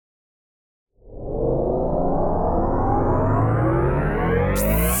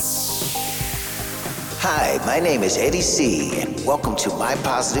My name is Eddie C, and welcome to My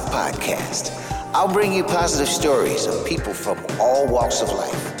Positive Podcast. I'll bring you positive stories of people from all walks of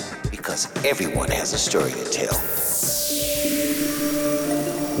life, because everyone has a story to tell.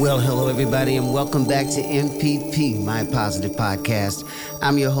 Well, hello, everybody, and welcome back to MPP, My Positive Podcast.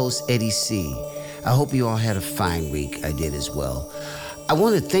 I'm your host, Eddie C. I hope you all had a fine week. I did as well. I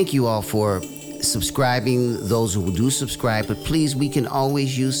want to thank you all for subscribing, those who do subscribe, but please, we can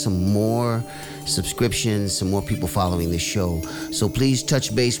always use some more subscriptions, some more people following the show. So please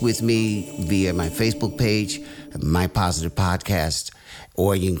touch base with me via my Facebook page, My Positive Podcast,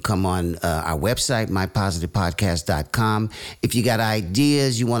 or you can come on our website, mypositivepodcast.com. If you got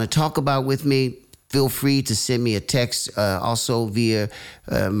ideas you want to talk about with me, feel free to send me a text also via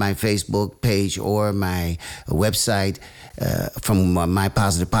my Facebook page or my website from My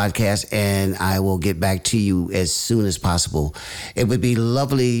Positive Podcast, and I will get back to you as soon as possible. It would be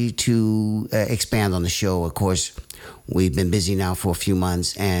lovely to expand on the show. Of course, we've been busy now for a few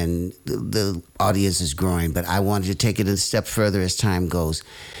months, and the audience is growing, but I wanted to take it a step further as time goes.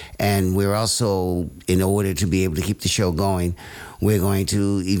 And we're also, in order to be able to keep the show going, we're going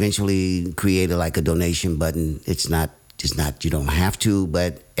to eventually create a donation button. It's not, you don't have to,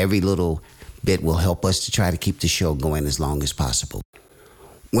 but every little bit will help us to try to keep the show going as long as possible.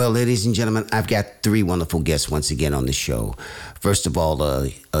 Well, ladies and gentlemen, I've got three wonderful guests once again on the show. First of all,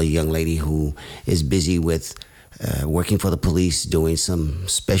 a young lady who is busy with working for the police, doing some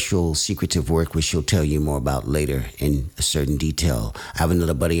special secretive work, which she'll tell you more about later in a certain detail. I have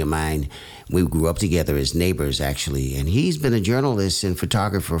another buddy of mine. We grew up together as neighbors, actually, and he's been a journalist and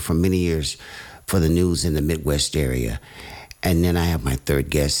photographer for many years for the news in the Midwest area. And then I have my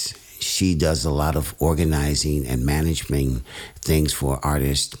third guest. She does a lot of organizing and managing things for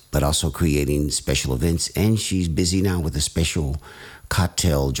artists, but also creating special events. And she's busy now with a special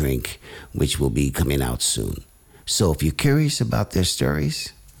cocktail drink, which will be coming out soon. So if you're curious about their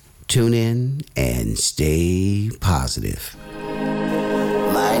stories, tune in and stay positive.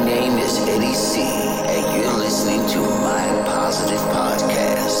 My name is Eddie C, and you're listening to My Positive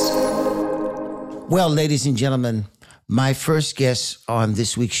Podcast. Well, ladies and gentlemen, my first guest on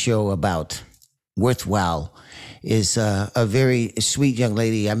this week's show about Worthwhile is a very sweet young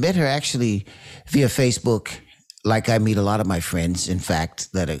lady. I met her actually via Facebook, like I meet a lot of my friends, in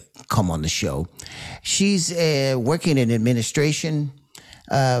fact, that come on the show. She's working in administration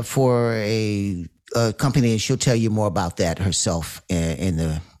for a company, and she'll tell you more about that herself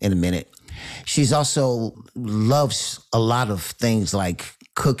in a minute. She's also loves a lot of things like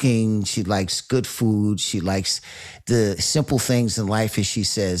cooking. She likes good food. She likes the simple things in life, as she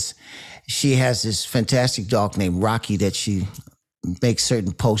says. She has this fantastic dog named Rocky that she makes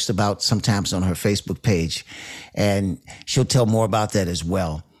certain posts about sometimes on her Facebook page, and she'll tell more about that as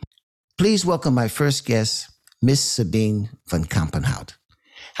well. Please welcome my first guest, Miss Sabine van Kampenhout.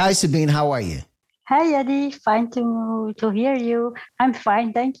 Hi, Sabine. How are you? Hi, Eddie. Fine to hear you. I'm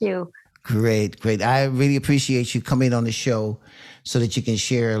fine. Thank you. Great. I really appreciate you coming on the show so that you can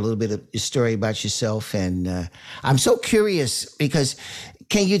share a little bit of your story about yourself. And I'm so curious because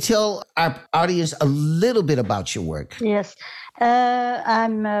can you tell our audience a little bit about your work? Yes.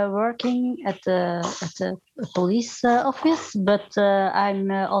 I'm working at the police office, but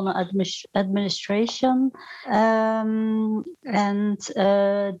I'm on administration. And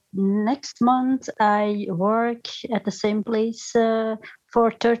next month I work at the same place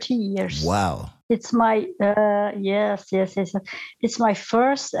for 30 years. Wow. It's my, yes. It's my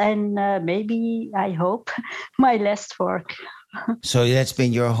first and maybe, I hope, my last work. So that's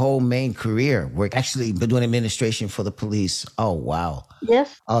been your whole main career. Work actually been doing administration for the police. Oh, wow.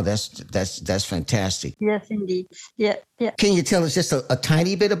 Yes. Oh, that's fantastic. Yes, indeed. Yeah. Can you tell us just a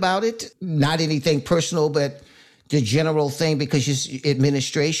tiny bit about it? Not anything personal, but the general thing, because you're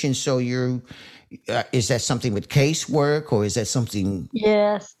administration. So is that something with casework, or is that something?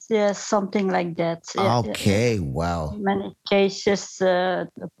 Yes, something like that. Okay, wow. Many cases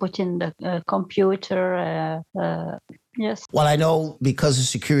put in the computer. Yes. Well, I know because of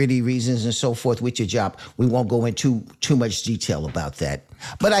security reasons and so forth with your job, we won't go into too much detail about that.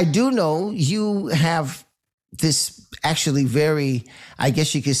 But I do know you have this actually very, I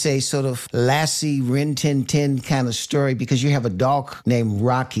guess you could say, sort of Lassie Rin Tin Tin kind of story, because you have a dog named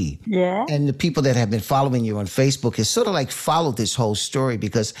Rocky. Yeah. And the people that have been following you on Facebook has sort of like followed this whole story,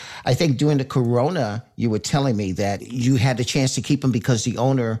 because I think during the corona, you were telling me that you had the chance to keep him because the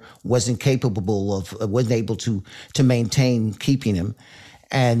owner wasn't wasn't able to maintain keeping him.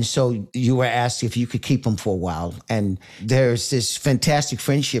 And so you were asked if you could keep him for a while. And there's this fantastic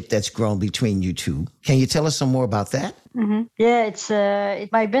friendship that's grown between you two. Can you tell us some more about that? Yeah, it's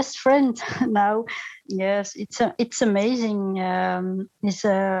my best friend now. Yes, it's amazing. He's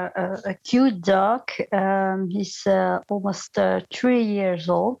a cute dog. He's almost 3 years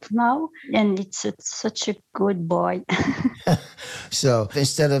old now, and it's such a good boy. So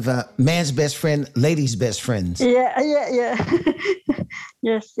instead of man's best friend, lady's best friends. Yeah.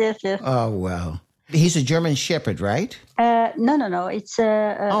 Yes, yes, yes. Oh, wow. He's a German Shepherd, right? No. It's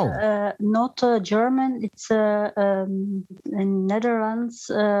not German. It's in Netherlands.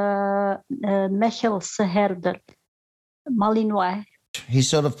 Mechelse Herder, Malinois. He's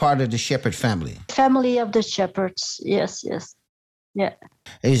sort of part of the Shepherd family. Family of the shepherds. Yes. Yeah.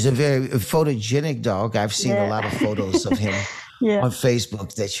 He's a very photogenic dog. I've seen a lot of photos of him Yeah. on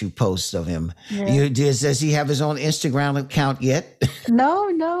Facebook that you post of him. Yeah. Does he have his own Instagram account yet?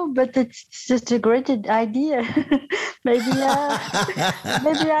 No, but it's just a great idea. Maybe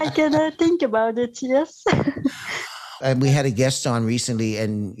I can think about it. Yes. We had a guest on recently,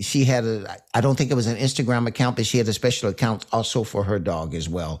 and she had I don't think it was an Instagram account, but she had a special account also for her dog as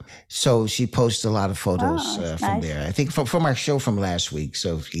well. So she posts a lot of photos from nice. there. I think from our show from last week.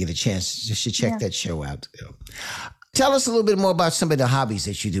 So if you get a chance, you should check that show out. Tell us a little bit more about some of the hobbies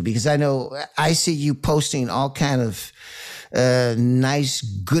that you do, because I know I see you posting all kind of nice,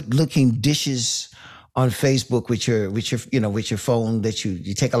 good-looking dishes on Facebook with your phone, that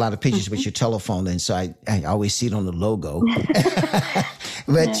you take a lot of pictures with your telephone, and so I always see it on the logo.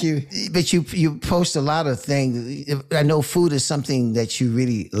 But you post a lot of things. I know food is something that you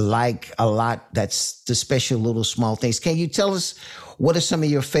really like a lot. That's the special little small things. Can you tell us what are some of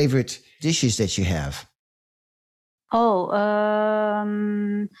your favorite dishes that you have? Oh,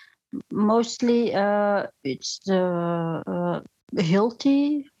 mostly it's the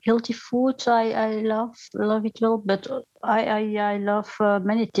healthy food. I love it well, but I love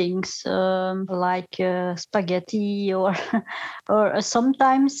many things, like spaghetti, or or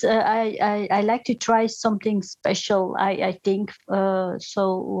sometimes I like to try something special. I think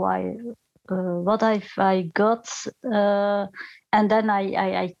so. What I got, and then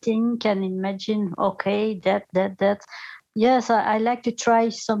I think and imagine. Okay, that. Yes, I like to try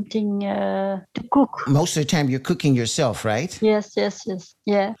something to cook. Most of the time you're cooking yourself, right? Yes.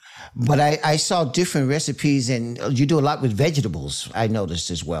 Yeah. But I saw different recipes, and you do a lot with vegetables, I noticed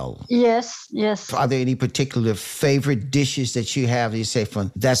as well. Yes. Are there any particular favorite dishes that you have? You say,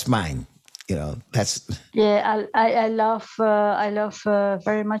 that's mine. That's. Yeah, I love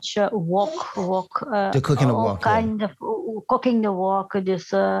very much wok. The cooking the wok. Kind of cooking the wok.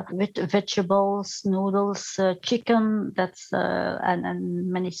 Just with vegetables, noodles, chicken. That's and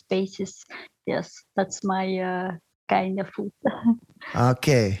many spices. Yes, that's my kind of food.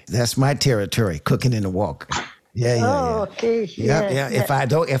 Okay, that's my territory. Cooking in the wok. Yeah. Okay. Yeah. If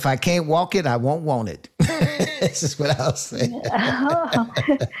I can't walk it, I won't want it. This is what I'll say.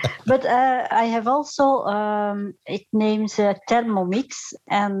 But I have also it names Thermomix,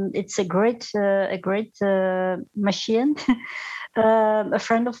 and it's a great machine. A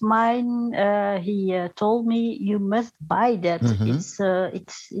friend of mine, he told me you must buy that. It's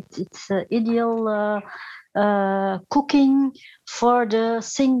ideal. Cooking for the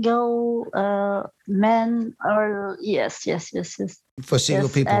single man, or yes. For single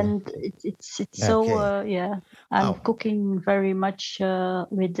people, and it's so I'm cooking very much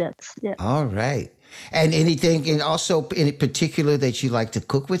with that. Yeah. All right. And anything, and also any particular that you like to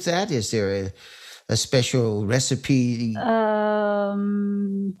cook with that? Is there a special recipe?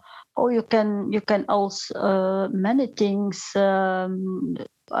 You can also many things.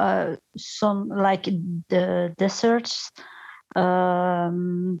 Some like the desserts, like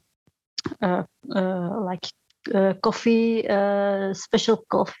coffee, special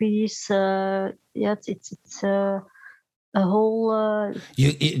coffees. It's a whole.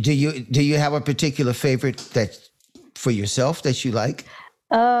 Do you have a particular favorite that for yourself that you like?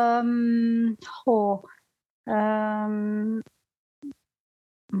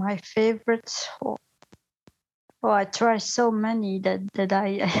 My favorite. I try so many that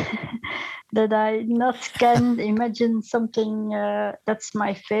I that I not can imagine something that's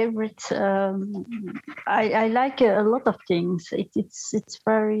my favorite. I like a lot of things. It's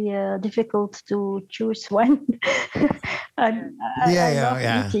very difficult to choose one. I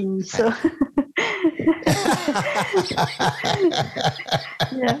love eating, so.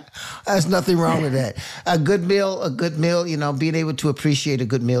 Yeah. There's nothing wrong with that. A good meal, being able to appreciate a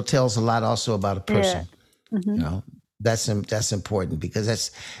good meal tells a lot also about a person. Yeah. That's important, because that's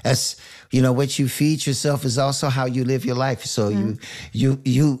what you feed yourself is also how you live your life. So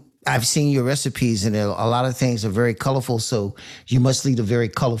you I've seen your recipes, and a lot of things are very colorful. So you must lead a very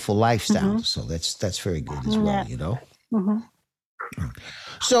colorful lifestyle. So that's very good as well. Mhm.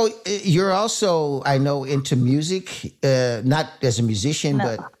 So you're also, I know, into music, not as a musician, No.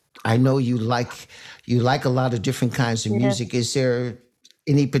 but I know you like a lot of different kinds of Yes. music. Is there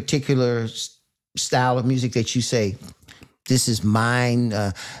any particular style of music that you say this is mine,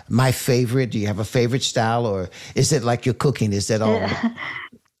 my favorite? Do you have a favorite style, or is it like your cooking? Is that all Yeah.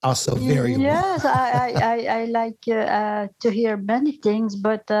 also variable? Yes, I like to hear many things,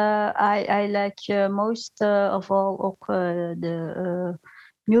 but I like most of all the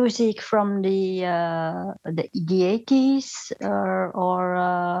music from the 80s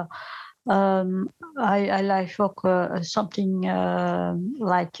or I like something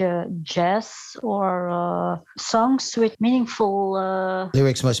like jazz or songs with meaningful.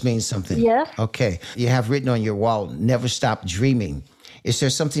 Lyrics must mean something. Yes. Okay. You have written on your wall, never stop dreaming. Is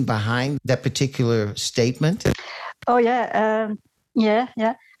there something behind that particular statement? Oh yeah, yeah.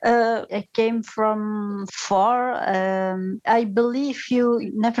 I came from far. I believe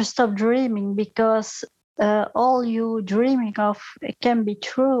you never stop dreaming because all you dreaming of can be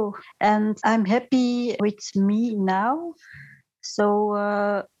true. And I'm happy with me now. So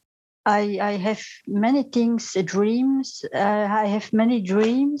I have many things, dreams. I have many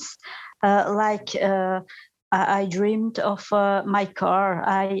dreams, like. I dreamed of my car.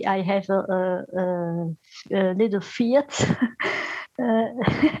 I have a little Fiat,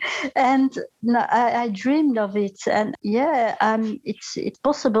 and no, I dreamed of it. And yeah, it's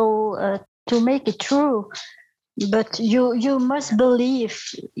possible to make it true, but you must believe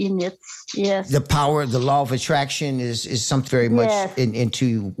in it. Yes, The power, the law of attraction is something very much yes,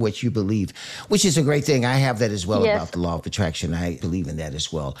 into what you believe, which is a great thing. I have that as well yes. about the law of attraction. I believe in that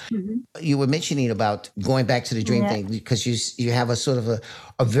as well. Mhm. You were mentioning about going back to the dream Yeah. thing because you have a sort of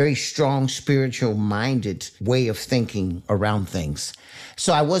a very strong spiritual minded way of thinking around things.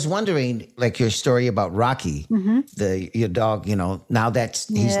 So I was wondering, like your story about Rocky, your dog. Now he's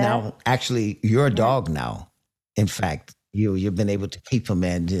Yeah. now actually your dog now. In fact, you've been able to keep him,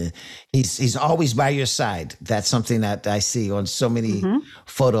 and he's always by your side. That's something that I see on so many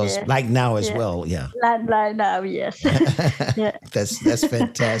photos, Yeah. like now as Yeah. well. Yeah, Like now, yes. Yeah. that's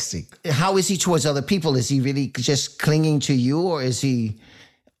fantastic. How is he towards other people? Is he really just clinging to you, or is he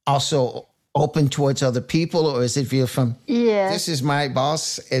also open towards other people, or is it feel from Yes. this is my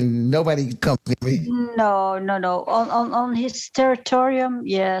boss and nobody comes near me? No. On his territorium,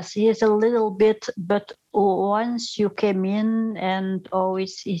 yes, he is a little bit, but once you came in and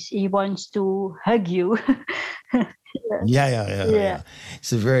always he wants to hug you. Yeah. Yeah.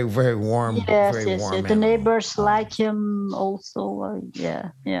 It's a very, very warm, Yes, very yes. warm The animal. neighbors like him also.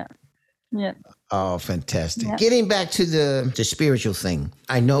 Yeah. Oh, fantastic. Yeah. Getting back to the spiritual thing.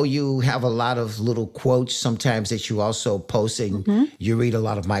 I know you have a lot of little quotes sometimes that you also post, and you read a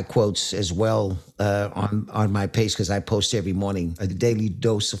lot of my quotes as well on my page because I post every morning a daily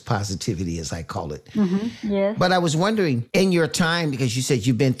dose of positivity, as I call it. Yes. But I was wondering, in your time, because you said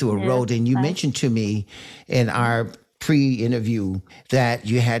you've been through a Yes, road, and you mentioned to me in our pre-interview that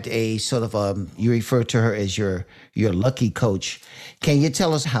you had a sort of you referred to her as your lucky coach. Can you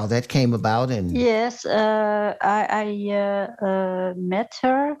tell us how that came about? And Yes, I met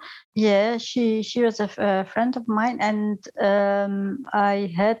her. Yeah, she was a friend of mine, and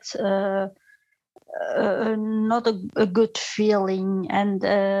I had not a good feeling, and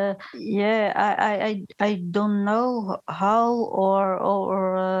yeah, I don't know how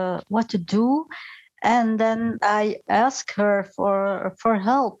or what to do. And then I asked her for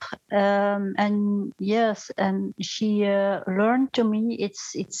help, and yes, and she learned to me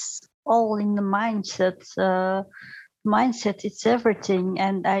it's all in the mindset. Mindset, it's everything,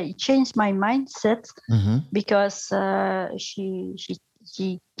 and I changed my mindset because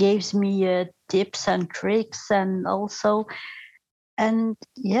she gives me tips and tricks, and also, and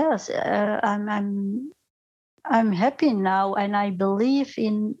yes, I'm happy now, and I believe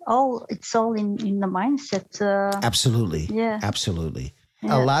in all. It's all in the mindset. absolutely, Yeah. absolutely.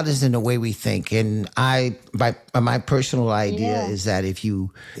 Yeah. A lot is in the way we think, and my personal idea Yeah. is that if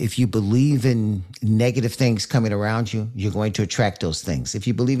you believe in negative things coming around you, you're going to attract those things. If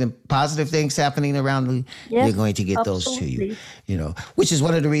you believe in positive things happening around you, Yes, you're going to get those to you. absolutely. Which is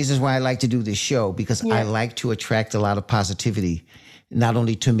one of the reasons why I like to do this show, because I Yeah. like to attract a lot of positivity, not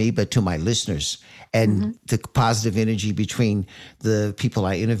only to me but to my listeners, and the positive energy between the people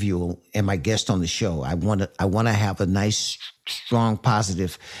I interview and my guest on the show. I want to have a nice, strong,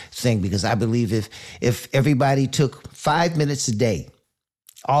 positive thing, because I believe if everybody took 5 minutes a day,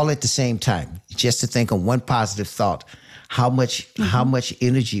 all at the same time, just to think of one positive thought, how much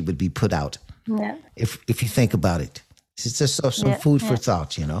energy would be put out Yeah. if you think about it. It's just some food for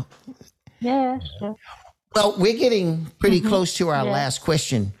thought. Yes. Yeah. Well, we're getting pretty close to our Yeah. last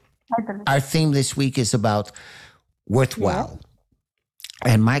question. I believe. Our theme this week is about worthwhile.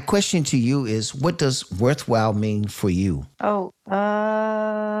 And my question to you is, what does worthwhile mean for you? Oh,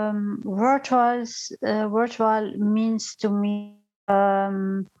 worthwhile means to me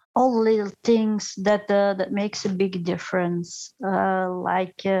all little things that makes a big difference,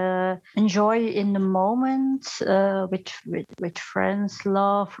 like enjoy in the moment with friends,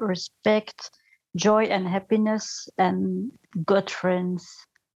 love, respect, joy, and happiness, and good friends.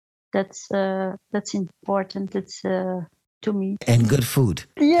 That's important. It's to me. And good food.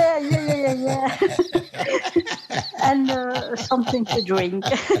 Yeah. And something to drink.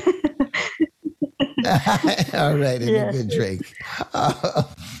 All right, and a Yes. good drink.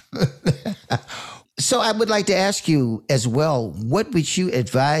 So I would like to ask you as well, what would you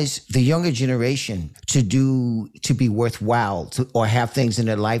advise the younger generation to do to be worthwhile or have things in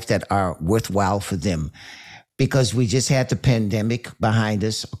their life that are worthwhile for them? Because we just had the pandemic behind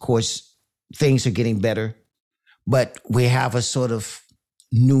us. Of course, things are getting better, but we have a sort of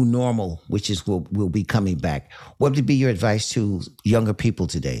new normal, which is will be coming back. What would be your advice to younger people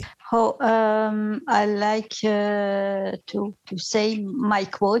today? Oh, I like to say my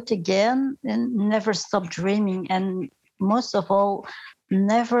quote again, and never stop dreaming, and most of all,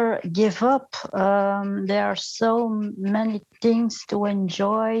 never give up. There are so many things to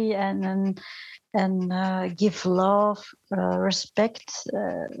enjoy and give love, respect.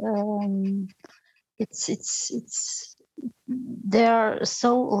 It's there are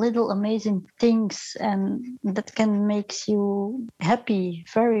so little amazing things, and that can make you happy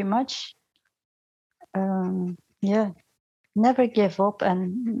very much. Never give up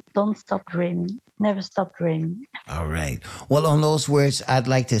and don't stop dreaming. Never stop dreaming. All right. Well, on those words, I'd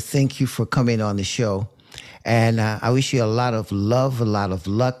like to thank you for coming on the show. And I wish you a lot of love, a lot of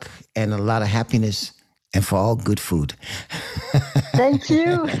luck, and a lot of happiness, and for all good food. Thank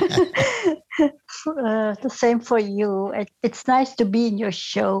you. The same for you. It's nice to be in your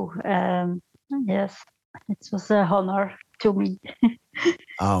show. Yes, it was an honor to me.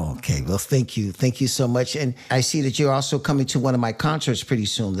 Oh, okay. Well, thank you. Thank you so much. And I see that you're also coming to one of my concerts pretty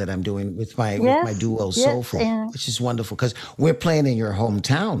soon that I'm doing with my duo Soulful, which is wonderful because we're playing in your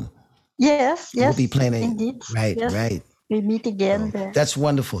hometown. Yes, We'll be playing it. indeed. Right, Yes. right. We meet again there. That's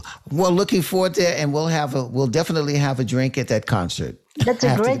wonderful. Well, looking forward to it, and we'll definitely have a drink at that concert. That's a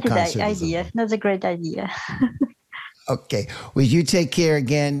after great the concert is idea. over. That's a great idea. Okay. Well, you take care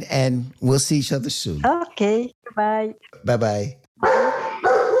again, and we'll see each other soon. Okay, bye. Bye-bye.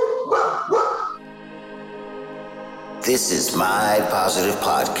 This is My Positive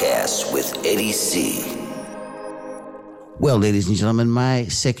Podcast with Eddie C. Well, ladies and gentlemen, my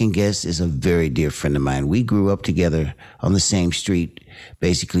second guest is a very dear friend of mine. We grew up together on the same street,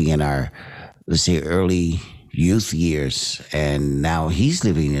 basically in our, let's say, early youth years. And now he's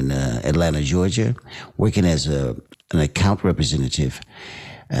living in Atlanta, Georgia, working as an account representative.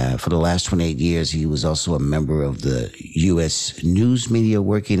 For the last 28 years, he was also a member of the U.S. news media,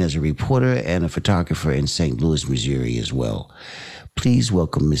 working as a reporter and a photographer in St. Louis, Missouri as well. Please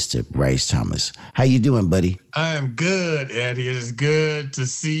welcome Mr. Bryce Thomas. How you doing, buddy? I am good, Eddie. It is good to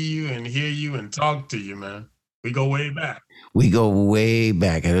see you and hear you and talk to you, man. We go way back. We go way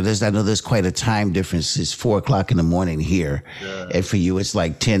back. I know there's quite a time difference. It's 4:00 in the morning here. Yeah. And for you, it's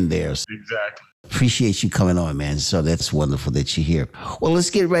like 10 there. So Exactly. appreciate you coming on, man. So that's wonderful that you're here. Well, let's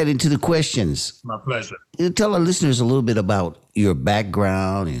get right into the questions. My pleasure. Tell our listeners a little bit about your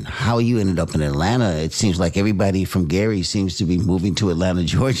background and how you ended up in Atlanta. It seems like everybody from Gary seems to be moving to Atlanta,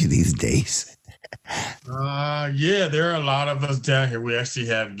 Georgia these days. Yeah, there are a lot of us down here. We actually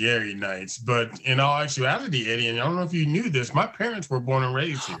have Gary nights. But in all actuality, Eddie, and I don't know if you knew this, my parents were born and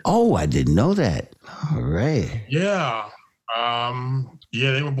raised here. Oh, I didn't know that. All right. Yeah.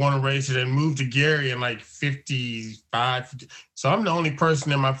 They were born and raised here. They moved to Gary in like 55. So I'm the only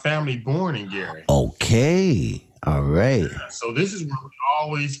person in my family born in Gary. Okay. All right. So this is where we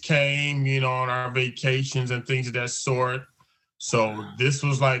always came, on our vacations and things of that sort. So this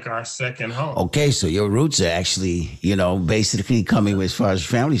was like our second home. Okay, so your roots are actually, basically coming as far as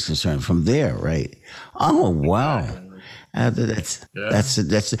family's concerned from there, right? Oh, wow. That's.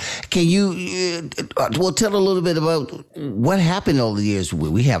 Can you tell a little bit about what happened all the years?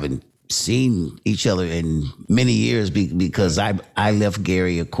 We haven't seen each other in many years because I left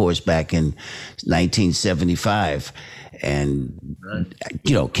Gary, of course, back in 1975. and,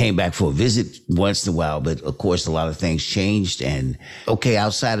 Right. came back for a visit once in a while. But of course, a lot of things changed. And okay,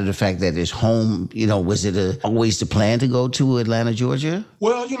 outside of the fact that it's home, was it always the plan to go to Atlanta, Georgia?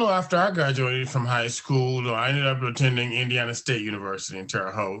 Well, after I graduated from high school, I ended up attending Indiana State University in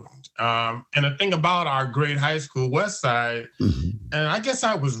Terre Haute. And the thing about our great high school, West Side, and I guess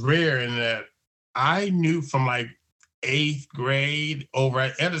I was rare in that I knew from like 8th grade over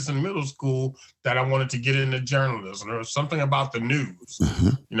at Edison Middle School that I wanted to get into journalism. There was something about the news.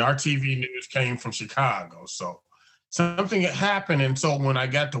 Our TV news came from Chicago. So something had happened. And so when I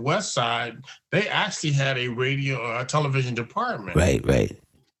got to West Side, they actually had a television department. Right. So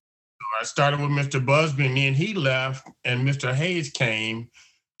I started with Mr. Busby, and then he left, and Mr. Hayes came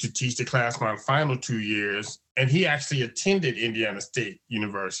to teach the class my final 2 years. And he actually attended Indiana State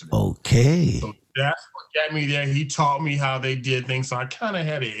University. Okay. So that's what got me there. He taught me how they did things. So I kind of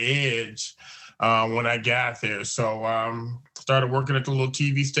had an edge when I got there. So started working at the little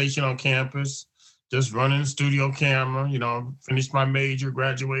TV station on campus, just running the studio camera, finished my major,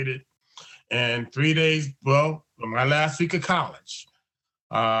 graduated. And 3 days, my last week of college,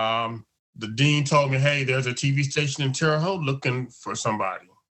 the dean told me, hey, there's a TV station in Terre Haute looking for somebody.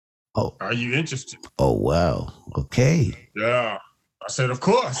 Oh. Are you interested? Oh, wow. Okay. Yeah. I said, of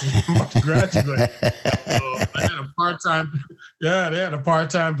course. I'm about to graduate. So I had they had a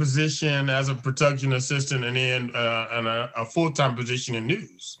part-time position as a production assistant and then a full-time position in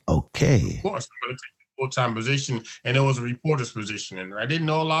news. Okay. Of course, I'm going to take the full-time position, and it was a reporter's position. And I didn't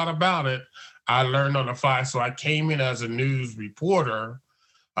know a lot about it. I learned on the fly. So I came in as a news reporter.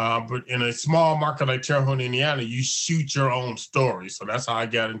 But in a small market like Terre Haute, Indiana, you shoot your own story. So that's how I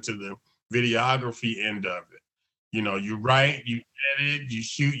got into the videography end of it. You write, you edit, you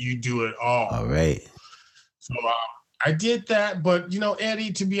shoot, you do it all. All right. So I did that. But,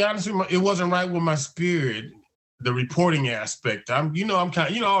 Eddie, to be honest with you, it wasn't right with my spirit, the reporting aspect. I'm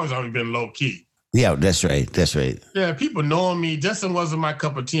always been low key. Yeah, that's right. Yeah, people knowing me, Justin wasn't my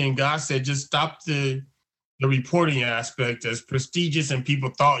cup of tea. And God said, just stop the reporting aspect as prestigious and people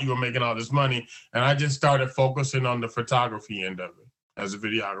thought you were making all this money. And I just started focusing on the photography end of it as a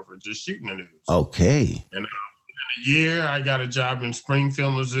videographer, just shooting the news. Okay. And in a year, I got a job in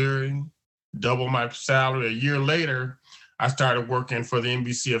Springfield, Missouri, double my salary. A year later, I started working for the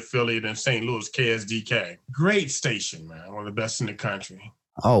NBC affiliate in St. Louis, KSDK. Great station, man. One of the best in the country.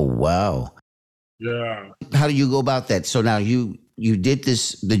 Oh, wow. Yeah. How do you go about that? So now you did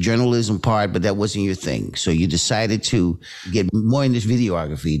the journalism part, but that wasn't your thing. So you decided to get more in this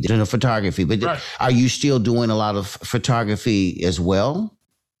videography than the photography. But Right. Are you still doing a lot of photography as well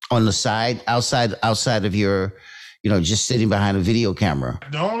on the side, outside of your, just sitting behind a video camera?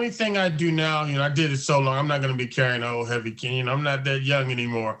 The only thing I do now, I did it so long, I'm not going to be carrying an old heavy can. I'm not that young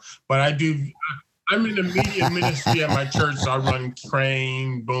anymore. But I'm in the media ministry at my church. So I run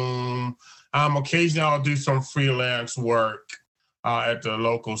Crane, Boom. Occasionally I'll do some freelance work at the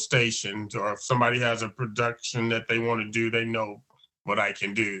local stations, or if somebody has a production that they want to do, they know what I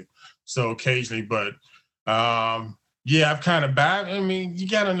can do. So occasionally, but I've kind of back. I mean, you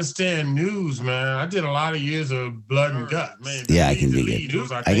got to understand news, man. I did a lot of years of blood and guts. Man, Yeah, I can dig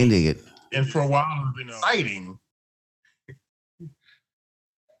it. I can dig it. And for a while, it's been exciting.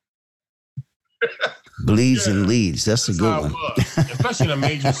 Bleeds and leads. That's a good one. Especially in a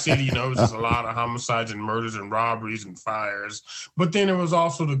major city, there's just a lot of homicides and murders and robberies and fires. But then there was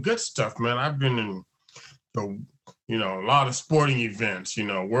also the good stuff, man. I've been in, a lot of sporting events,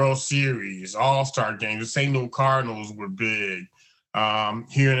 World Series, All-Star games. The St. Louis Cardinals were big.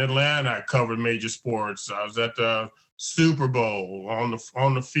 Here in Atlanta, I covered major sports. I was at the Super Bowl on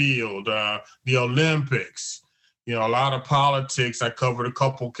the field, the Olympics. A lot of politics. I covered a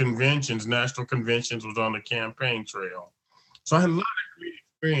couple conventions, national conventions, was on the campaign trail. So I had a lot of great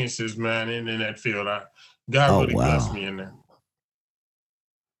experiences, man, in that field. God really blessed me in there.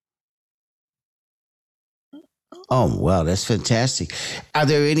 Oh, wow, that's fantastic. Are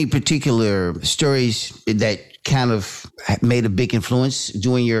there any particular stories that kind of made a big influence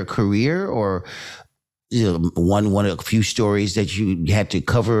during your career, or one of a few stories that you had to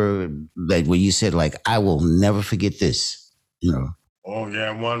cover that where you said, like, I will never forget this, Oh,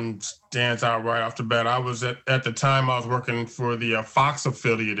 yeah. One stands out right off the bat. I was at the time I was working for the Fox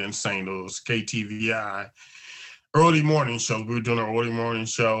affiliate in St. Louis, KTVI. Early morning shows. We were doing our early morning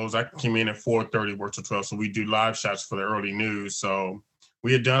shows. I came in at 4:30, worked till 12. So we do live shots for the early news. So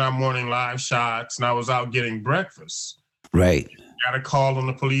we had done our morning live shots, and I was out getting breakfast. Right. Got a call on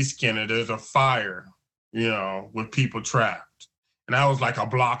the police scanner. There's a fire, with people trapped. And I was like a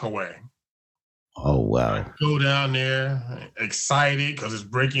block away. Oh, wow. I go down there, excited because it's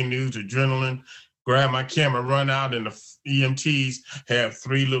breaking news, adrenaline, grab my camera, run out, and EMTs have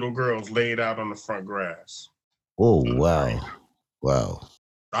 3 little girls laid out on the front grass. Oh, wow. Wow.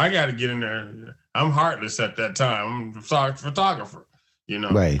 I got to get in there. I'm heartless at that time. I'm a photographer, you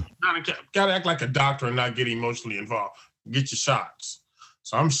know. Right. Got to act like a doctor and not get emotionally involved. Get your shots.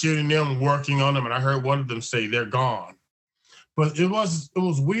 So I'm shooting them, working on them, and I heard one of them say they're gone. But it was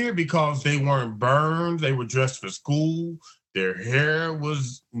weird because they weren't burned. They were dressed for school. Their hair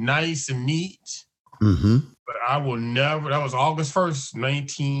was nice and neat. Mm-hmm. But I will never, that was August 1st,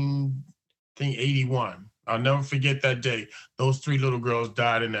 1981. I'll never forget that day. Those 3 little girls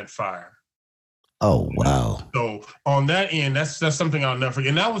died in that fire. Oh, wow. So on that end, that's something I'll never forget.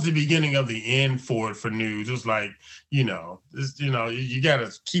 And that was the beginning of the end for news. It was like, you got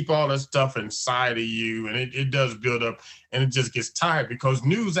to keep all that stuff inside of you. And it does build up, and it just gets tired because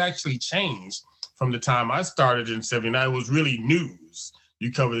news actually changed from the time I started in 79. It was really news.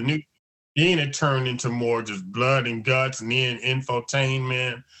 You cover the news. Then it turned into more just blood and guts and then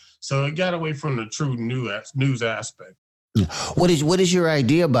infotainment. So it got away from the true news aspect. What is your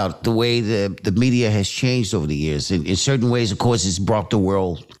idea about the way the media has changed over the years? In certain ways, of course, it's brought the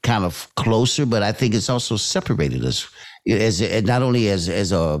world kind of closer, but I think it's also separated us as not only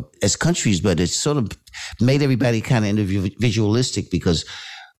as countries, but it's sort of made everybody kind of individualistic because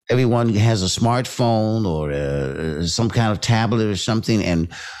everyone has a smartphone or some kind of tablet or something, and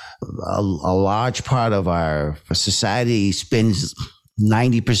a large part of our society spends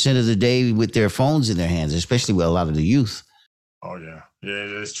 90% of the day with their phones in their hands, especially with a lot of the youth. Oh, yeah.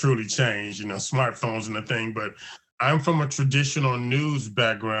 Yeah, it's truly changed, smartphones and the thing. But I'm from a traditional news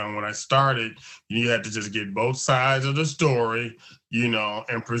background. When I started, you had to just get both sides of the story,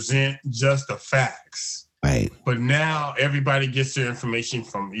 and present just the facts. Right. But now everybody gets their information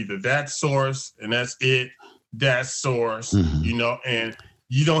from either that source, and that's it, that source, and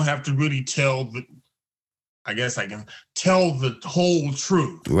you don't have to really tell I guess I can tell the whole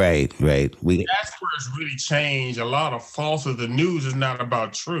truth. Right. That's where it's really changed. A lot of falsehood. The news is not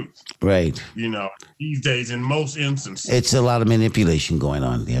about truth. Right. These days, in most instances. It's a lot of manipulation going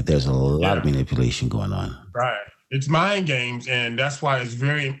on. Yeah, there's a lot of manipulation going on. Right. It's mind games, and that's why it's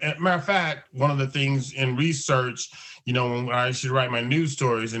very... Matter of fact, one of the things in research, when I used to write my news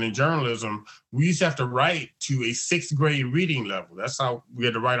stories and in journalism, we used to have to write to a 6th grade reading level. That's how we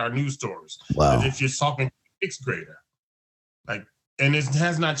had to write our news stories. Wow. As if you're talking 6th grader. And it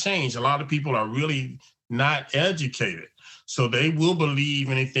has not changed. A lot of people are really not educated. So they will believe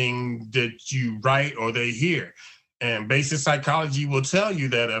anything that you write or they hear. And basic psychology will tell you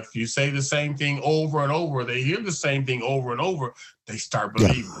that if you say the same thing over and over, they hear the same thing over and over, they start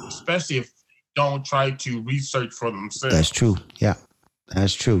believing it, especially if they don't try to research for themselves. That's true. Yeah,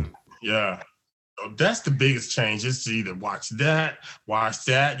 that's true. Yeah. So that's the biggest change. Is to either watch that.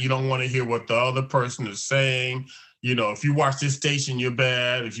 You don't want to hear what the other person is saying. If you watch this station, you're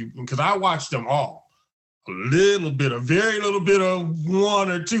bad. Because I watch them all. A very little bit of one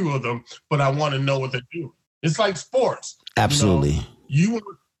or two of them, but I want to know what they're doing. It's like sports. Absolutely. You want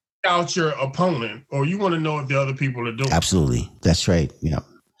to scout your opponent, or you want to know what the other people are doing. Absolutely. That's right. Yeah.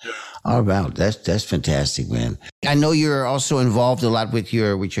 All right. That's fantastic, man. I know you're also involved a lot with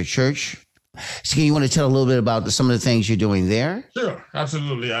your church. So you want to tell a little bit about some of the things you're doing there? Sure,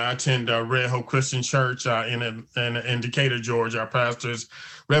 absolutely. I attend Red Hope Christian Church in Decatur, Georgia. Our pastor is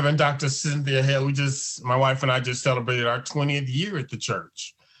Reverend Dr. Cynthia Hale. My wife and I just celebrated our 20th year at the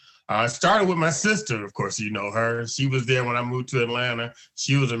church. I started with my sister, of course, you know her. She was there when I moved to Atlanta.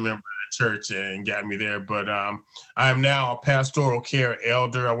 She was a member of the church and got me there. But I am now a pastoral care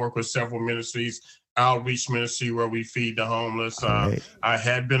elder. I work with several ministries. Outreach ministry where we feed the homeless. Right. I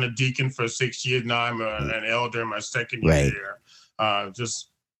had been a deacon for 6 years. Now I'm an elder in my second year.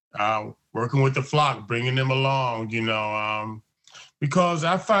 Just working with the flock, bringing them along, because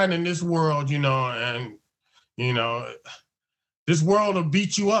I find in this world, this world will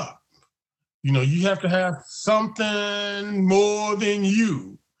beat you up. You have to have something more than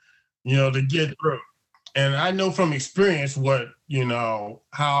you, to get through. And I know from experience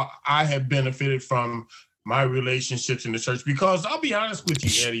how I have benefited from my relationships in the church. Because I'll be honest with you,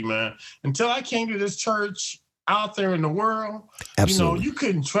 Eddie, man, until I came to this church out there in the world, absolutely, you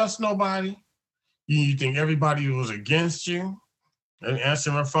couldn't trust nobody. You think everybody was against you. And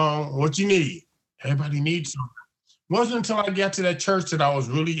answering my phone, what you need? Everybody needs something. It wasn't until I got to that church that I was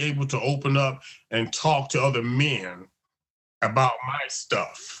really able to open up and talk to other men about my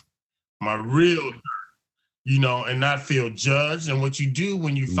stuff, my real dirt. And not feel judged. And what you do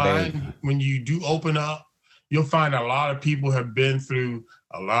when you do open up, you'll find a lot of people have been through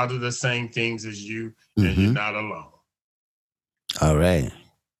a lot of the same things as you, and you're not alone. All right.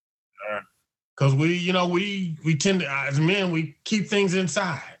 Because we tend to, as men, we keep things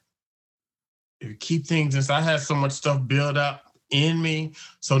inside. You keep things inside. I had so much stuff built up in me.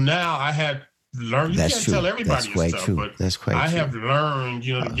 So now I had learned, you can't tell everybody your stuff, but I have learned,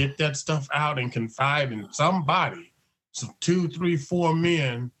 to get that stuff out and confide in somebody. So 2, 3, 4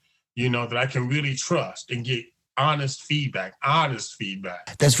 men, that I can really trust and get honest feedback.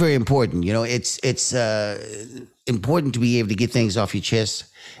 That's very important. It's important to be able to get things off your chest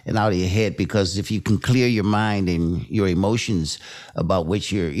and out of your head, because if you can clear your mind and your emotions about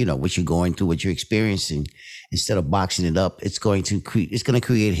what you're going through, what you're experiencing, instead of boxing it up, it's going to create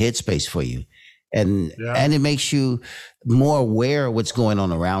headspace for you. And it makes you more aware of what's going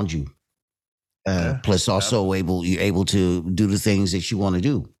on around you. Plus also you're able to do the things that you want to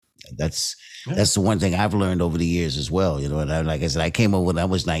do. That's the one thing I've learned over the years as well. And like I said, I came over when I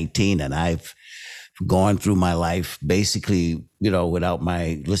was 19, and I've gone through my life basically, without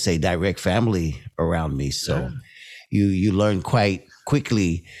my, let's say, direct family around me. So you learn quite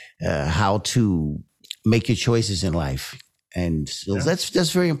quickly how to make your choices in life. And so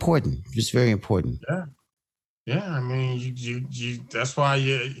that's very important. It's very important. Yeah. Yeah, I mean, you that's why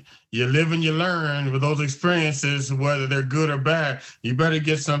you live and you learn with those experiences, whether they're good or bad. You better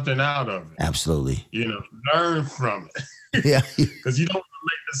get something out of it. Absolutely. Learn from it. Yeah. Because you don't want to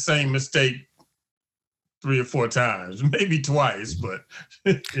make the same mistake 3 or 4 times, maybe twice, but,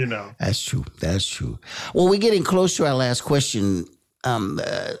 That's true. Well, we're getting close to our last question.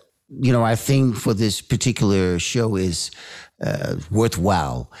 Our theme for this particular show is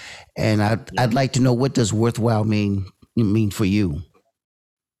worthwhile. And I'd like to know, what does worthwhile mean for you?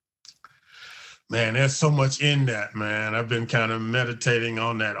 Man, there's so much in that, man. I've been kind of meditating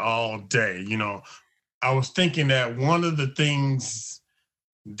on that all day. I was thinking that one of the things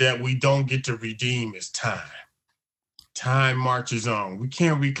that we don't get to redeem is time. Time marches on. We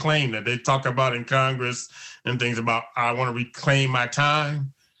can't reclaim that. They talk about in Congress and things about, I want to reclaim my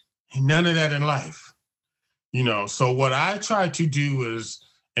time. Ain't none of that in life. So what I try to do is,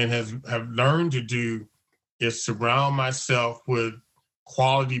 and have learned to do, is surround myself with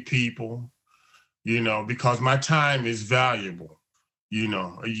quality people, because my time is valuable,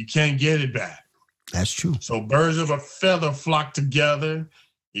 you can't get it back. That's true. So birds of a feather flock together.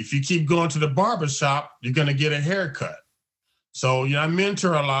 If you keep going to the barbershop, you're going to get a haircut. So, I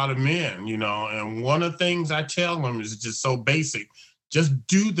mentor a lot of men, and one of the things I tell them is just so basic. Just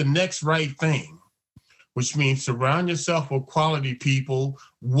do the next right thing, which means surround yourself with quality people.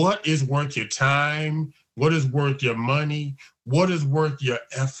 What is worth your time? What is worth your money? What is worth your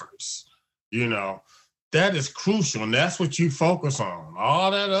efforts? That is crucial. And that's what you focus on.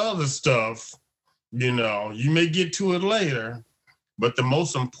 All that other stuff, you may get to it later. But the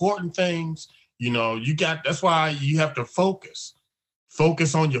most important things, that's why you have to focus.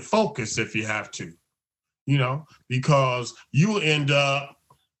 Focus on your focus if you have to, because you end up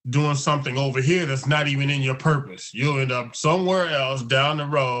doing something over here that's not even in your purpose. You'll end up somewhere else down the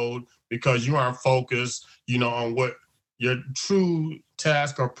road because you aren't focused, on what your true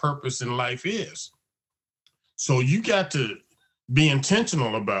task or purpose in life is. So you got to be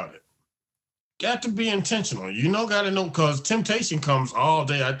intentional about it. Got to be intentional. Got to know, because temptation comes all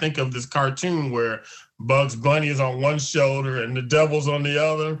day. I think of this cartoon where Bugs Bunny is on one shoulder and the devil's on the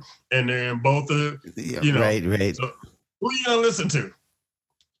other, and they're in both of, Right. So who are you going to listen to?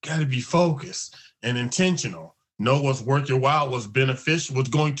 Got to be focused and intentional. Know what's worth your while, what's beneficial, what's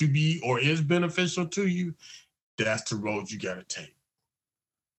going to be or is beneficial to you. That's the road you got to take.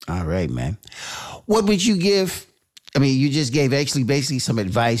 All right, man. What would you give? I mean, you just gave actually basically some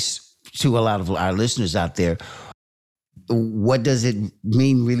advice to a lot of our listeners out there. What does it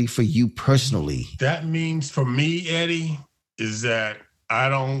mean really for you personally? That means for me, Eddie, is that I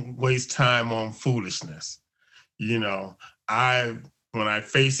don't waste time on foolishness. When I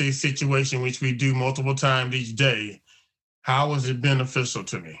face a situation, which we do multiple times each day, how is it beneficial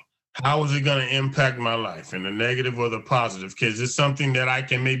to me? How is it going to impact my life, in the negative or the positive? Because it's something that I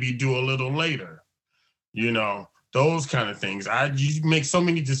can maybe do a little later, those kind of things. You make so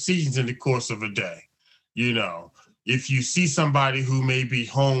many decisions in the course of a day. If you see somebody who may be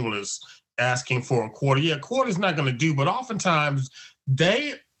homeless asking for a quarter, a quarter's not going to do, but oftentimes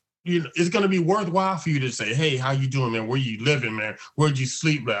it's going to be worthwhile for you to say, hey, how you doing, man? Where you living, man? Where'd you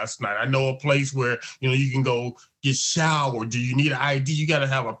sleep last night? I know a place where, you can go get showered. Do you need an ID? You got to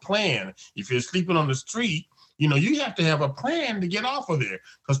have a plan. If you're sleeping on the street, you have to have a plan to get off of there,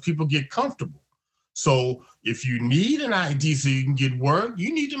 because people get comfortable. So if you need an ID so you can get work,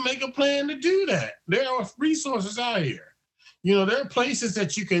 you need to make a plan to do that. There are resources out here. There are places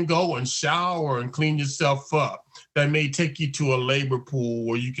that you can go and shower and clean yourself up. that may take you to a labor pool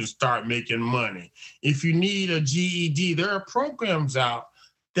where you can start making money. If you need a GED, there are programs out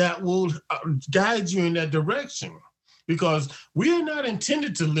that will guide you in that direction, because we are not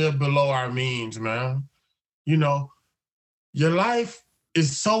intended to live below our means, man. You know, your life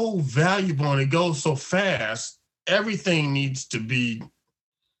is so valuable and it goes so fast. Everything needs to be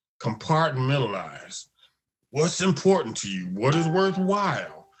compartmentalized. What's important to you? What is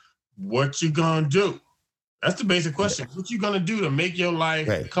worthwhile? What you gonna do? That's the basic question. What you gonna do to make your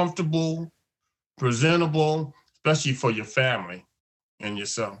life comfortable, presentable, especially for your family and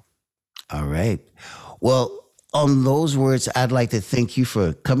yourself? All right. Well, on those words, I'd like to thank you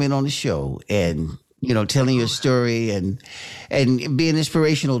for coming on the show and, you know, telling your story and being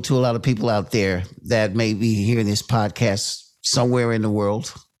inspirational to a lot of people out there that may be hearing this podcast somewhere in the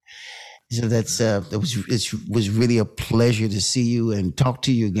world. So it was really a pleasure to see you and talk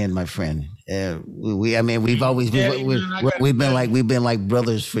to you again, my friend. We've always we've been like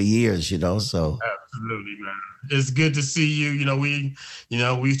brothers for years, you know. So absolutely, man. It's good to see you. You know, we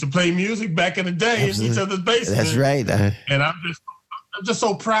used to play music back in the day in each other's basement. That's right. And I'm just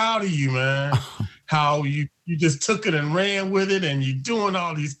so proud of you, man. How you just took it and ran with it, and you're doing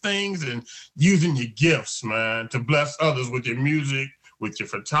all these things and using your gifts, man, to bless others with your music, with your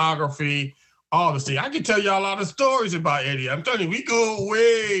photography, all the things. I can tell you a lot of stories about Eddie. I'm telling you, we go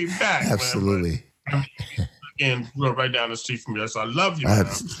way back. Absolutely. Man. Again, we're right down the street from you, so I love you, man.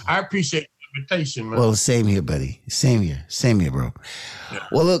 I appreciate the invitation, man. Well, same here, buddy. Same here, bro. Yeah.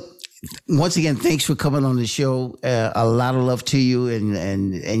 Well, look, once again, thanks for coming on the show. A lot of love to you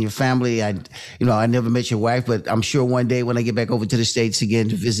and your family. I never met your wife, but I'm sure one day when I get back over to the States again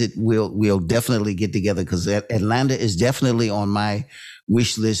to visit, we'll definitely get together, because Atlanta is definitely on my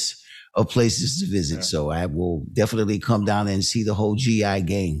wish list of places to visit. Yeah. So I will definitely come down and see the whole GI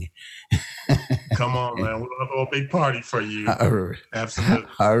gang. Come on, man. We'll have a big party for you. Absolutely.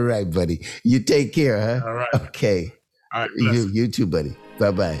 All right, buddy. You take care, huh? All right. Okay. All right. You too, buddy.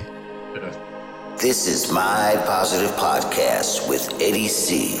 Bye-bye. This is My Positive Podcast with Eddie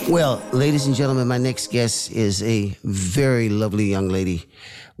C. Well, ladies and gentlemen, my next guest is a very lovely young lady.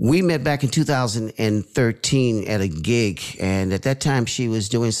 We met back in 2013 at a gig, and at that time she was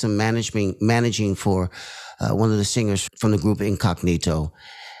doing some managing for one of the singers from the group Incognito.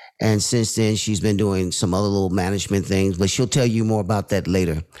 And since then, she's been doing some other little management things, but she'll tell you more about that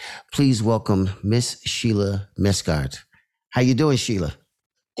later. Please welcome Miss Sheila Mescart. How you doing, Sheila?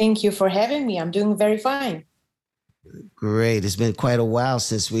 Thank you for having me. I'm doing very fine. Great. It's been quite a while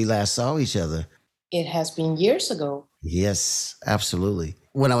since we last saw each other. It has been years ago. Yes, absolutely.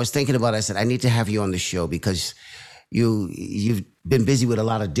 When I was thinking about it, I said, I need to have you on the show because you've been busy with a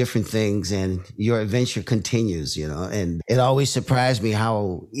lot of different things and your adventure continues, you know, and it always surprised me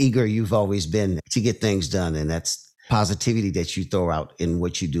how eager you've always been to get things done. And that's positivity that you throw out in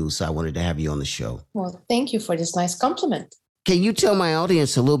what you do. So I wanted to have you on the show. Well, thank you for this nice compliment. Can you tell my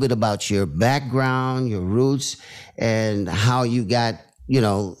audience a little bit about your background, your roots, and how you got,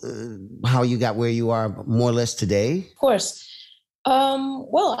 where you are more or less today? Of course.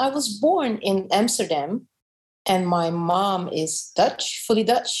 Well, I was born in Amsterdam, and my mom is Dutch, fully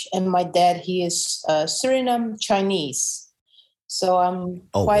Dutch, and my dad, he is Suriname Chinese. So I'm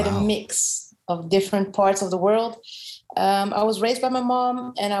quite a mix of different parts of the world. I was raised by my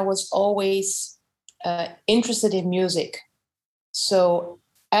mom, and I was always interested in music. So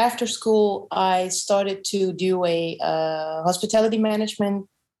after school, I started to do a hospitality management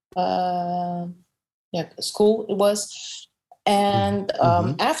school, it was. And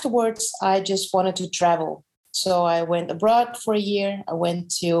afterwards, I just wanted to travel. So I went abroad for a year. I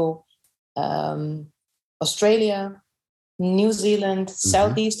went to Australia, New Zealand,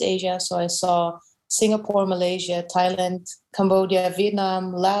 Southeast Asia. So I saw Singapore, Malaysia, Thailand, Cambodia,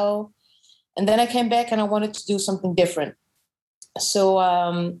 Vietnam, Laos. And then I came back and I wanted to do something different. So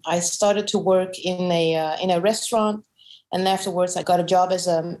I started to work in a restaurant, and afterwards I got a job as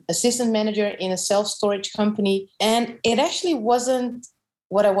an assistant manager in a self-storage company, and it actually wasn't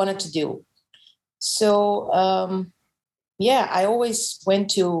what I wanted to do. So I always went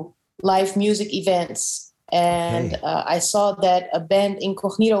to live music events, and I saw that a band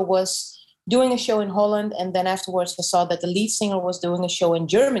Incognito was doing a show in Holland, and then afterwards I saw that the lead singer was doing a show in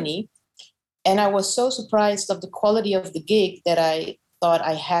Germany. And I was so surprised of the quality of the gig that I thought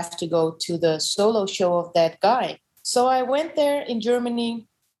I have to go to the solo show of that guy. So I went there in Germany,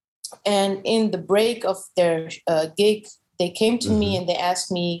 and in the break of their gig, they came to me and they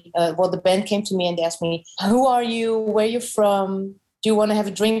asked me, the band came to me and they asked me, who are you? Where are you from? do you want to have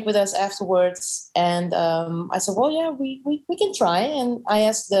a drink with us afterwards? And I said, well, yeah, we can try. And I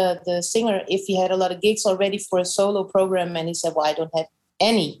asked the singer if he had a lot of gigs already for a solo program. And he said, well, I don't have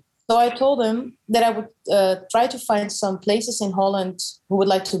any. So I told him that I would try to find some places in Holland who would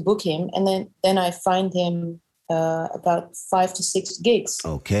like to book him. And then I find him about 5 to 6 gigs.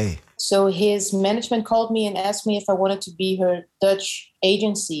 Okay. So his management called me and asked me if I wanted to be her Dutch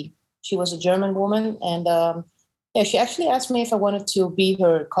agency. She was a German woman. And she actually asked me if I wanted to be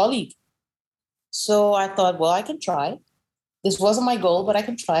her colleague. So I thought, well, I can try. This wasn't my goal, but I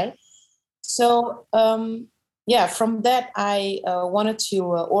can try. So, from that, I wanted to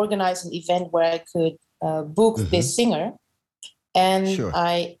organize an event where I could book this singer. And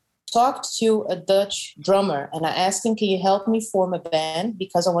I talked to a Dutch drummer and I asked him, can you help me form a band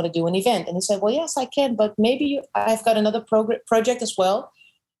because I want to do an event? And he said, well, yes, I can, but maybe I've got another project as well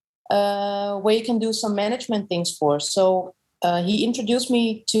where you can do some management things for. So he introduced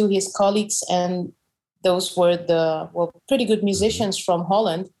me to his colleagues, and those were pretty good musicians from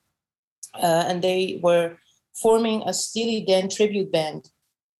Holland. And they were forming a Steely Dan tribute band.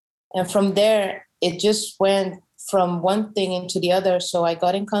 And from there, it just went from one thing into the other. So I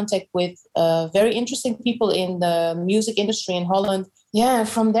got in contact with very interesting people in the music industry in Holland. Yeah,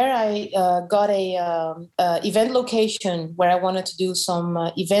 from there I got a event location where I wanted to do some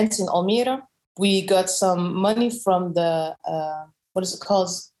events in Almere. We got some money from the, what is it called?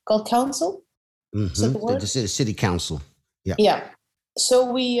 Called council? Mm-hmm. Is that the word? The city council. Yeah. Yeah.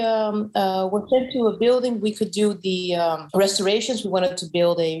 So we were sent to a building. We could do the restorations. We wanted to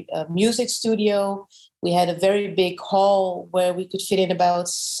build a music studio. We had a very big hall where we could fit in about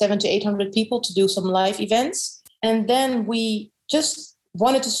 700 to 800 people to do some live events. And then we just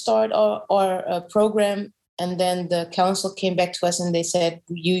wanted to start our program. And then the council came back to us and they said,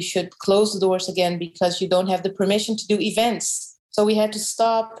 you should close the doors again because you don't have the permission to do events. So we had to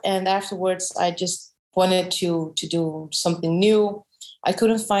stop. And afterwards, I just wanted to do something new. I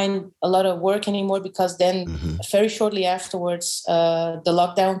couldn't find a lot of work anymore because then very shortly afterwards, the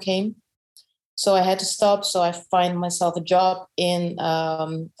lockdown came. So I had to stop. So I find myself a job in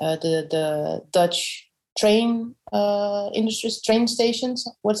the Dutch train industries, train stations.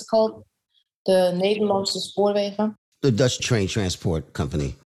 What's it called? The Nederlandse Spoorwegen. The Dutch Train Transport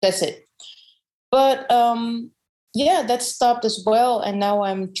Company. That's it. But that stopped as well. And now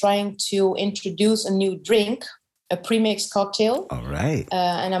I'm trying to introduce a new drink, a pre-mixed cocktail. All right.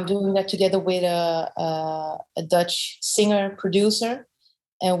 And I'm doing that together with a Dutch singer producer.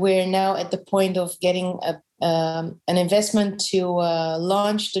 And we're now at the point of getting an investment to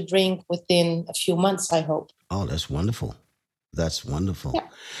launch the drink within a few months, I hope. Oh, that's wonderful. That's wonderful. Yeah,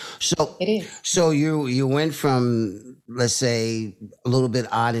 so it is. So you went from, let's say, a little bit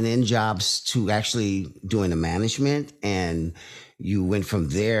odd and end jobs to actually doing the management, and you went from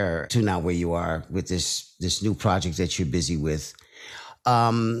there to now where you are with this new project that you're busy with.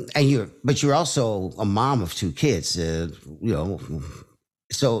 But you're also a mom of 2 kids,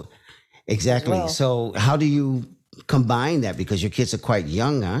 So exactly. Well, so how do you combine that? Because your kids are quite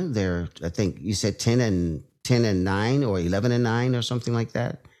young, huh? They're, I think you said 10 and 9 or 11 and 9 or something like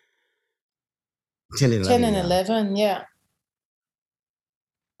that. 10 and 11. 10 and 11, yeah.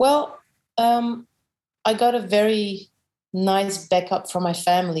 Well, I got a very nice backup from my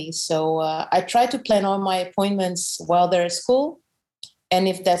family. So I try to plan all my appointments while they're at school. And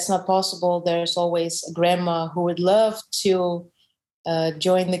if that's not possible, there's always a grandma who would love to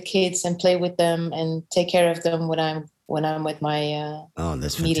join the kids and play with them and take care of them when I'm with my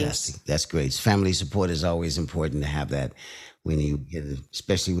that's meetings. Fantastic. That's great. Family support is always important to have that when you get it,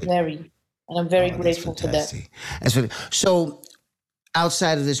 especially with and I'm very grateful for that. So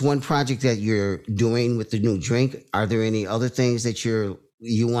outside of this one project that you're doing with the new drink, are there any other things that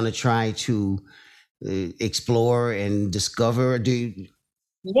you want to try to explore and discover?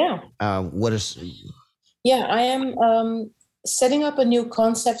 What is? Yeah, I am setting up a new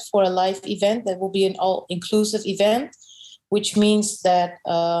concept for a live event that will be an all-inclusive event, which means that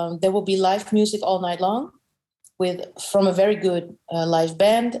there will be live music all night long from a very good live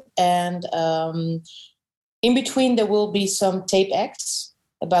band. And in between, there will be some tape acts,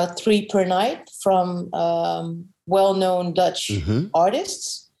 about 3 per night from well-known Dutch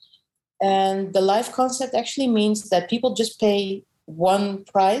artists. And the live concept actually means that people just pay one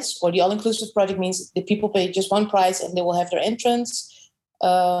price, or the all-inclusive project means that people pay just one price and they will have their entrance,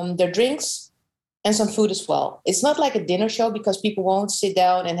 their drinks, and some food as well. It's not like a dinner show because people won't sit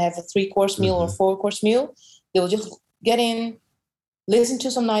down and have a 3-course meal or 4-course meal. They will just get in, listen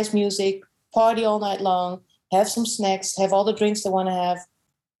to some nice music, party all night long, have some snacks, have all the drinks they want to have,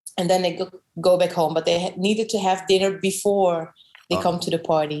 and then they go back home. But they needed to have dinner before they come to the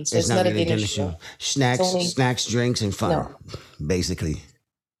party. So it's not a really dinner show. show. Snacks, drinks, and fun, No, basically.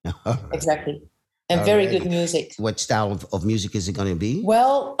 exactly. And All very right. good music. What style of music is it going to be?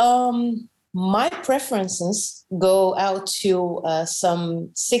 Well, my preferences go out to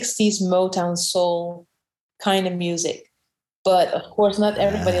some 60s Motown soul kind of music. But of course, not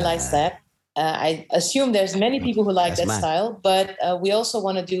everybody likes that. I assume there's many people who like That's that mine. style, but we also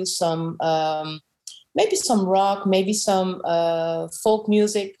want to do some, maybe some rock, maybe some folk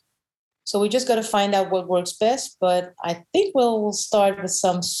music. So we just got to find out what works best. But I think we'll start with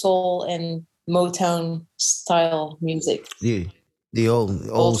some soul and Motown style music. The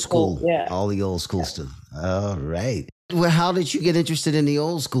old school, yeah. all the old school stuff. All right. Well, how did you get interested in the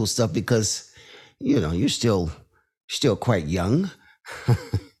old school stuff? Because you're still quite young.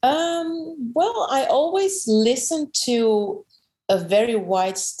 Well, I always listened to a very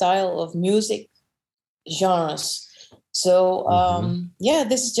wide style of music genres. So yeah,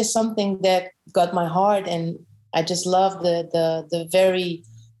 this is just something that got my heart, and I just love the very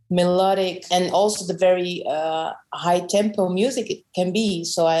melodic and also the very high tempo music it can be.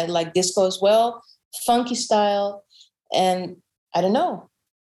 So I like disco as well, funky style, and I don't know,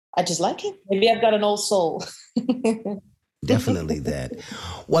 I just like it. Maybe I've got an old soul. Definitely that.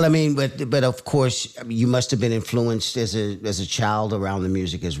 Well, I mean, but of course, you must have been influenced as a child around the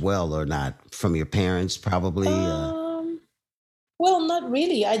music as well, or not? From your parents, probably. Well, not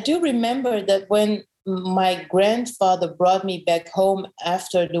really. I do remember that when my grandfather brought me back home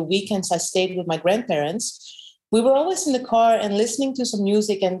after the weekends I stayed with my grandparents, we were always in the car and listening to some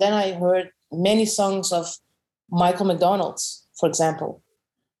music, and then I heard many songs of Michael McDonald, for example.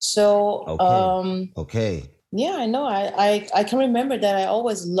 So, Okay. Yeah, I know. I can remember that I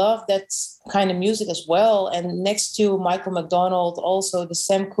always loved that kind of music as well. And next to Michael McDonald, also the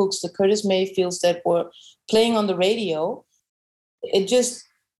Sam Cookes, the Curtis Mayfields that were playing on the radio. It just,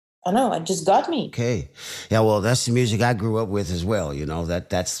 I don't know, it just got me. Okay. Yeah, well, that's the music I grew up with as well.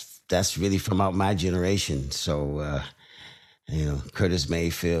 That's really from out my generation. So, Curtis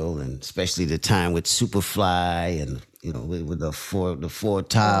Mayfield, and especially the time with Superfly, and with the Four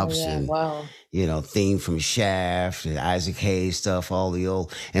Tops, and wow. Theme from Shaft and Isaac Hayes stuff, all the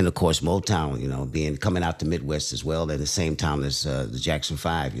old, and of course Motown, coming out the Midwest as well at the same time as the Jackson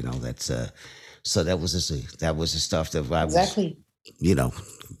 5. That's so that was the stuff that I was Exactly.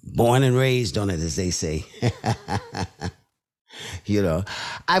 born and raised on it, as they say.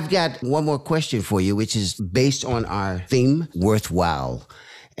 I've got one more question for you, which is based on our theme, worthwhile.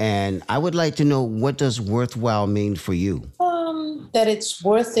 And I would like to know, what does worthwhile mean for you? That it's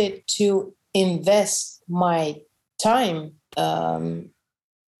worth it to invest my time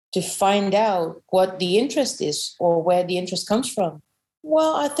to find out what the interest is or where the interest comes from.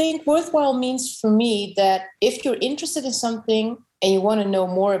 Well, I think worthwhile means for me that if you're interested in something and you want to know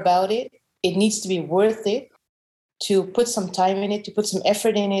more about it, it needs to be worth it to put some time in it, to put some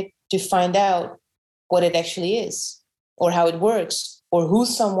effort in it, to find out what it actually is or how it works or who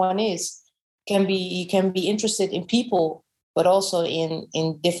someone is. You can be interested in people, but also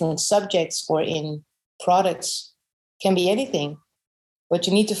in different subjects or in products. Can be anything, but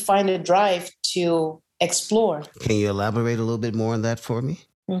you need to find a drive to explore. Can you elaborate a little bit more on that for me?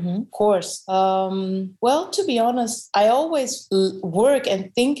 Of course. Well, to be honest, I always work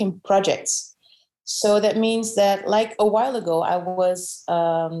and think in projects. So that means that, like a while ago, I was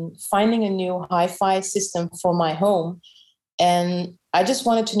finding a new hi-fi system for my home, and I just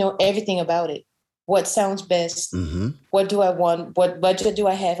wanted to know everything about it. What sounds best? What do I want? What budget do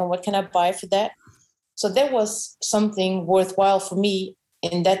I have? And what can I buy for that? So that was something worthwhile for me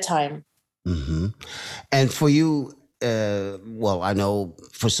in that time. And for you, well, I know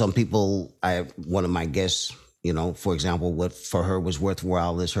for some people, one of my guests, for example, what for her was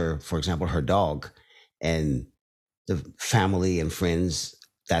worthwhile is for example, her dog, and the family and friends.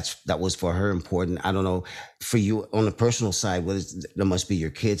 That was for her important. I don't know, for you on the personal side, there must be your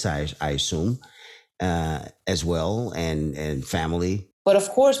kids, I assume, as well, and family. But of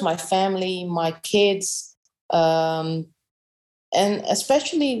course, my family, my kids, and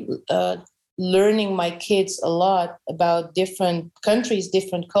especially learning my kids a lot about different countries,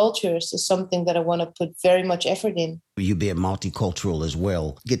 different cultures is something that I want to put very much effort in. You being multicultural as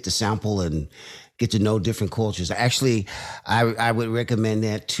well, get to sample and get to know different cultures. Actually, I would recommend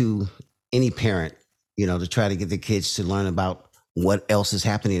that to any parent, to try to get the kids to learn about what else is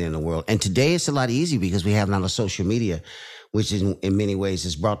happening in the world. And today it's a lot easier because we have now the social media, which in many ways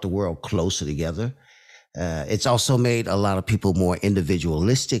has brought the world closer together. It's also made a lot of people more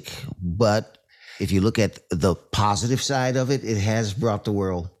individualistic, but if you look at the positive side of it, it has brought the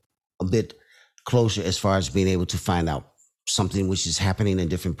world a bit closer as far as being able to find out something which is happening in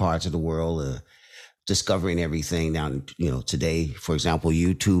different parts of the world, discovering everything down, today, for example,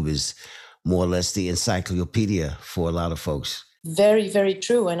 YouTube is more or less the encyclopedia for a lot of folks. Very, very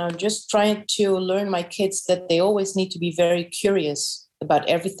true. And I'm just trying to learn my kids that they always need to be very curious about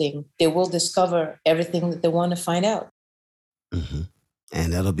everything. They will discover everything that they want to find out. Mm-hmm.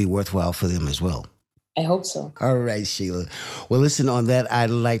 And that'll be worthwhile for them as well. I hope so. All right, Sheila. Well, listen, on that,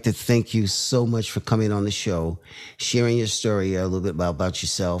 I'd like to thank you so much for coming on the show, sharing your story a little bit about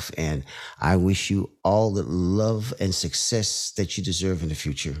yourself. And I wish you all the love and success that you deserve in the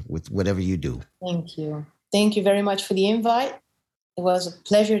future with whatever you do. Thank you. Thank you very much for the invite. It was a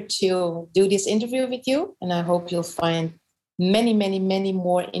pleasure to do this interview with you. And I hope you'll find many, many, many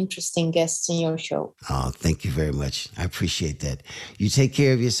more interesting guests in your show. Oh, thank you very much. I appreciate that. You take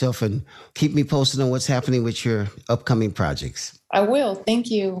care of yourself and keep me posted on what's happening with your upcoming projects. I will.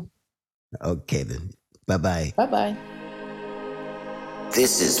 Thank you. Okay, then. Bye-bye. Bye-bye.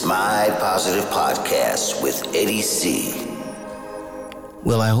 This is My Positive Podcast with Eddie C.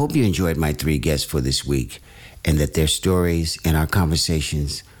 Well, I hope you enjoyed my 3 guests for this week and that their stories and our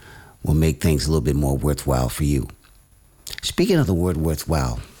conversations will make things a little bit more worthwhile for you. Speaking of the word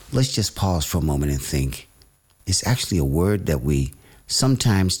worthwhile, let's just pause for a moment and think. It's actually a word that we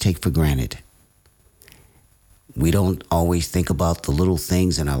sometimes take for granted. We don't always think about the little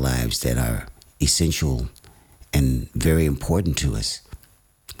things in our lives that are essential and very important to us.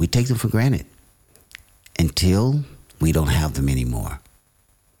 We take them for granted until we don't have them anymore.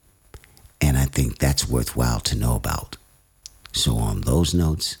 And I think that's worthwhile to know about. So on those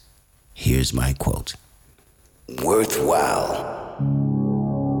notes, here's my quote. Worthwhile.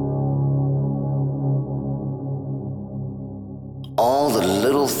 All the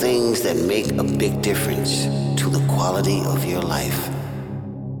little things that make a big difference to the quality of your life.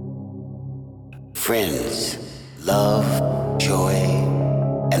 Friends, love, joy,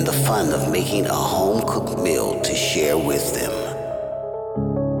 and the fun of making a home-cooked meal to share with them.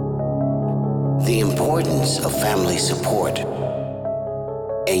 The importance of family support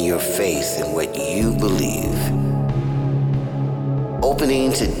and your faith in what you believe.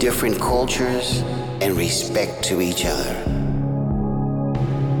 Opening to different cultures and respect to each other.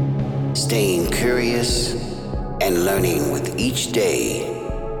 Staying curious and learning with each day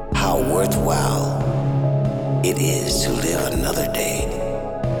how worthwhile it is to live another day.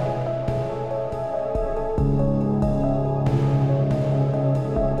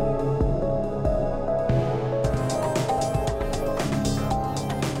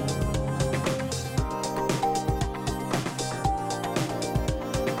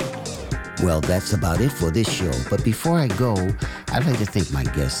 Well, that's about it for this show. But before I go, I'd like to thank my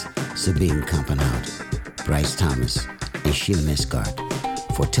guests, Sabine Campenhout, Bryce Thomas, and Sheila Mescart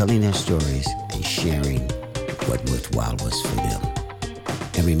for telling their stories and sharing what worthwhile was for them.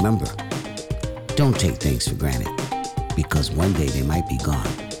 And remember, don't take things for granted because one day they might be gone.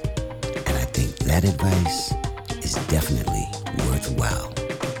 And I think that advice is definitely worthwhile.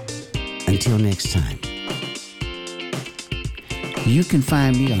 Until next time. You can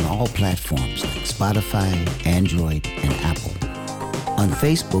find me on all platforms like Spotify, Android, and Apple. On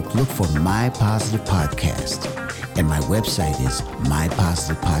Facebook, look for My Positive Podcast, and my website is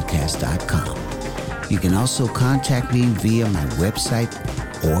mypositivepodcast.com. You can also contact me via my website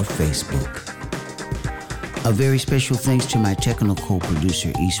or Facebook. A very special thanks to my technical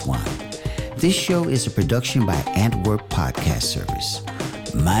producer, Iswan. This show is a production by Antwerp Podcast Service.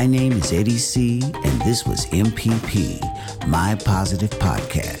 My name is Eddie C., and this was MPP, My Positive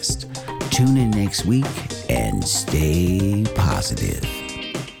Podcast. Tune in next week and stay positive.